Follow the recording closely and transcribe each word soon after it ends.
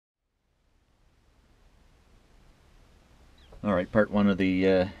Alright, part one of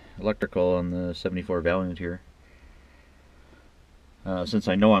the electrical on the 74 Valiant here. Since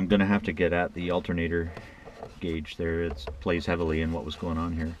I know I'm going to have to get at the alternator gauge there, it plays heavily in what was going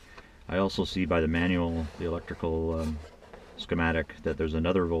on here. I also see by the manual, the electrical schematic, that there's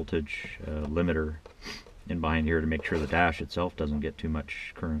another voltage limiter in behind here to make sure the dash itself doesn't get too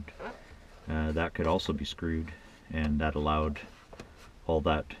much current. That could also be screwed, and that allowed all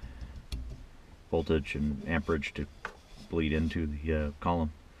that voltage and amperage to bleed into the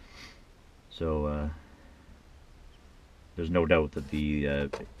column. So there's no doubt that the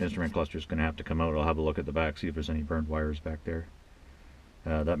instrument cluster is going to have to come out. I'll have a look at the back, see if there's any burned wires back there.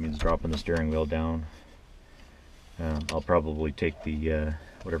 That means dropping the steering wheel down. I'll probably take the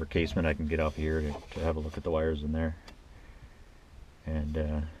whatever casement I can get off here to have a look at the wires in there, and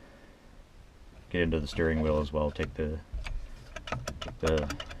get into the steering wheel as well. Take the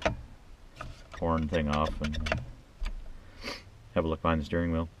horn thing off and have a look behind the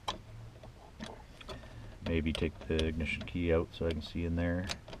steering wheel. Maybe take the ignition key out so I can see in there.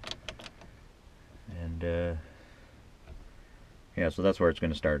 And yeah, so that's where it's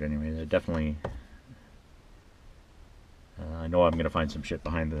going to start anyway. Definitely, I know I'm going to find some shit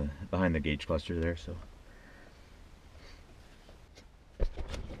behind the gauge cluster there. So.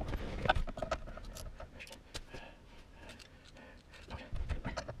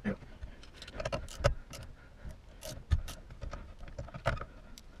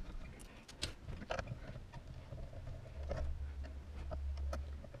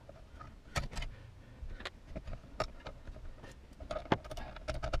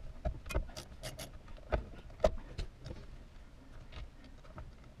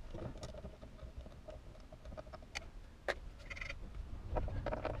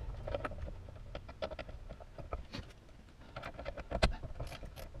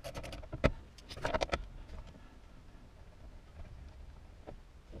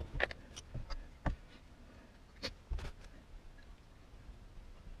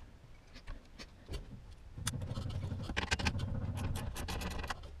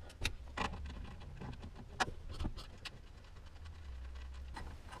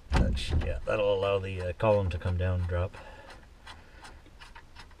 Yeah, that'll allow the column to come down and drop.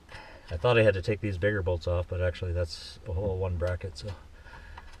 I thought I had to take these bigger bolts off, but actually that's a whole one bracket. So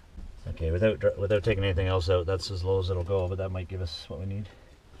okay, without taking anything else out, that's as low as it'll go, but that might give us what we need.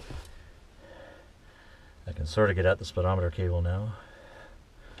 I can sort of get at the speedometer cable now.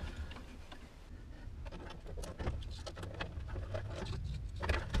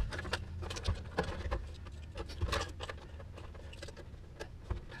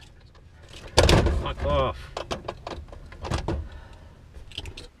 Fuck off.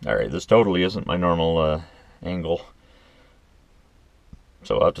 Alright, this totally isn't my normal angle,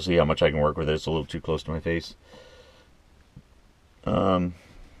 so I'll have to see how much I can work with it. It's a little too close to my face. I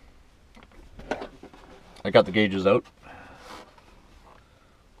got the gauges out.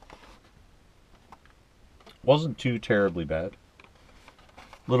 Wasn't too terribly bad.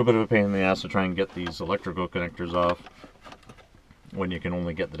 A little bit of a pain in the ass to try and get these electrical connectors off when you can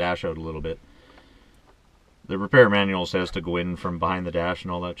only get the dash out a little bit. The repair manual says to go in from behind the dash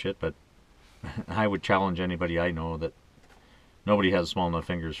and all that shit, but I would challenge anybody I know that nobody has small enough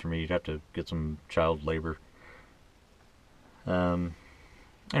fingers for me. You'd have to get some child labor.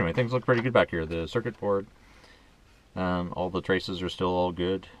 Anyway, things look pretty good back here. The circuit board, all the traces are still all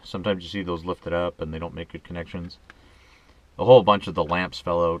good. Sometimes you see those lifted up and they don't make good connections. A whole bunch of the lamps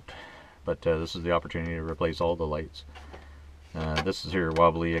fell out, but this is the opportunity to replace all the lights. This is here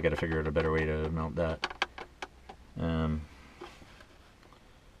wobbly. I got to figure out a better way to mount that.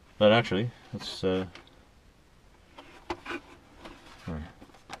 But actually, let's they're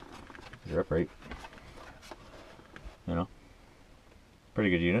upright. You know,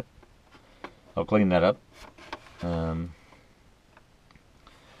 pretty good unit. I'll clean that up.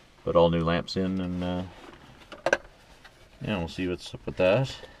 Put all new lamps in, and yeah, we'll see what's up with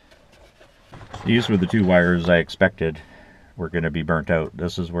that. These were the two wires I expected were going to be burnt out.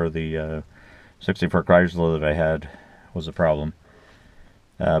 This is where the 64 Chrysler that I had was a problem.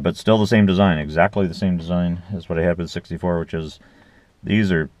 But still the same design, exactly the same design as what I had with 64, which is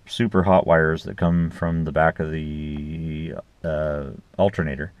these are super hot wires that come from the back of the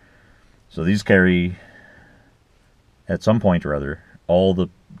alternator. So these carry, at some point or other, all the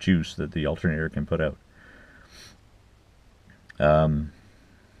juice that the alternator can put out.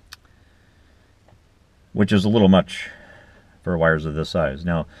 Which is a little much for wires of this size.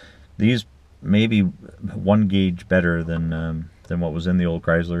 Now, these may be 1 gauge better than what was in the old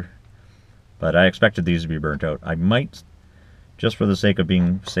Chrysler, but I expected these to be burnt out. I might, just for the sake of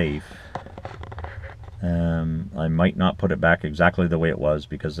being safe, I might not put it back exactly the way it was,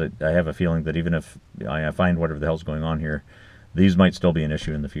 because I have a feeling that even if I find whatever the hell's going on here, these might still be an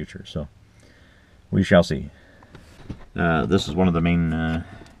issue in the future. So we shall see. This is one of the main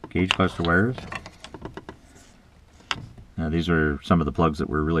gauge cluster wires. These are some of the plugs that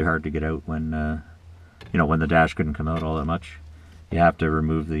were really hard to get out when when the dash couldn't come out all that much. You have to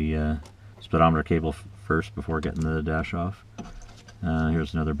remove the speedometer cable first before getting the dash off.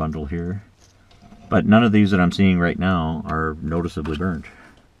 Here's another bundle here. But none of these that I'm seeing right now are noticeably burnt.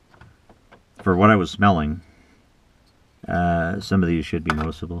 For what I was smelling, some of these should be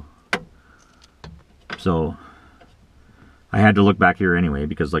noticeable. So I had to look back here anyway,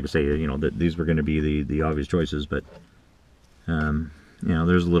 because like I say, these were going to be the obvious choices, but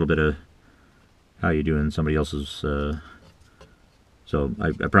there's a little bit of how you doing somebody else's. So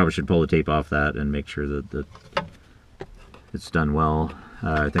I probably should pull the tape off that and make sure that it's done well.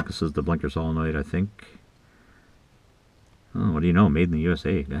 I think this is the blinker solenoid, I think. Oh, what do you know? Made in the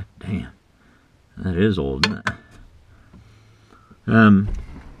USA. God damn. That is old, isn't it?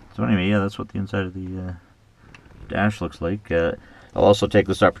 So anyway, yeah, that's what the inside of the dash looks like. I'll also take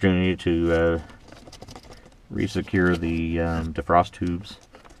this opportunity to resecure the defrost tubes.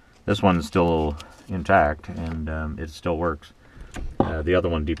 This one is still intact, and it still works. The other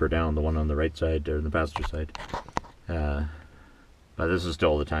one deeper down, the one on the right side, or the passenger side. But this is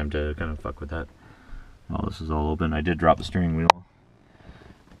still the time to kind of fuck with that. Oh, this is all open. I did drop the steering wheel.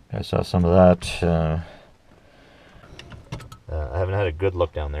 I saw some of that. I haven't had a good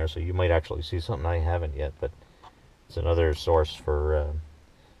look down there, so you might actually see something I haven't yet, but it's another source for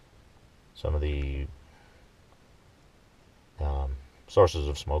some of the sources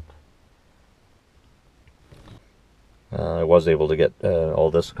of smoke. I was able to get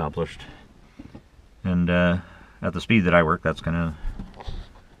all this accomplished, and at the speed that I work, that's kind of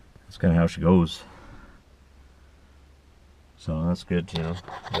how she goes. So that's good, Got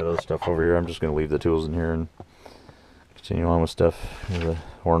other stuff over here. I'm just going to leave the tools in here and continue on with stuff. The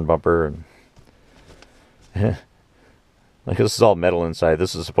horn bumper and like, this is all metal inside.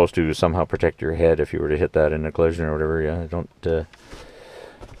 This is supposed to somehow protect your head if you were to hit that in a collision or whatever. Yeah, I don't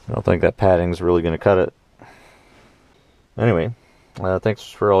think that padding's really going to cut it. Anyway,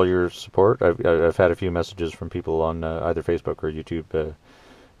 thanks for all your support. I've had a few messages from people on either Facebook or YouTube,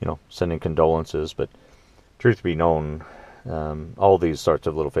 sending condolences. But truth be known, all these sorts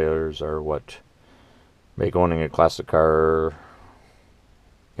of little failures are what make owning a classic car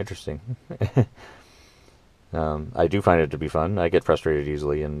interesting. I do find it to be fun. I get frustrated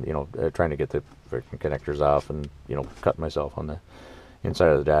easily, and trying to get the freaking connectors off, and cut myself on the inside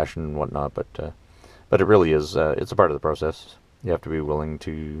of the dash and whatnot. But it really is. It's a part of the process. You have to be willing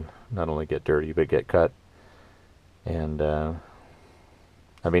to not only get dirty but get cut. And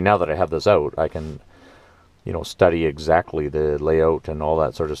I mean, now that I have this out, I can study exactly the layout and all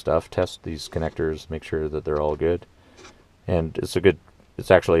that sort of stuff. Test these connectors, make sure that they're all good. And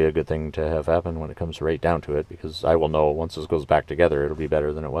it's actually a good thing to have happen when it comes right down to it, because I will know once this goes back together, it'll be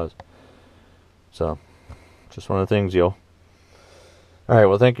better than it was. So, just one of the things, yo. Alright,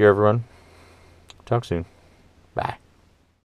 well, thank you, everyone. Talk soon. Bye.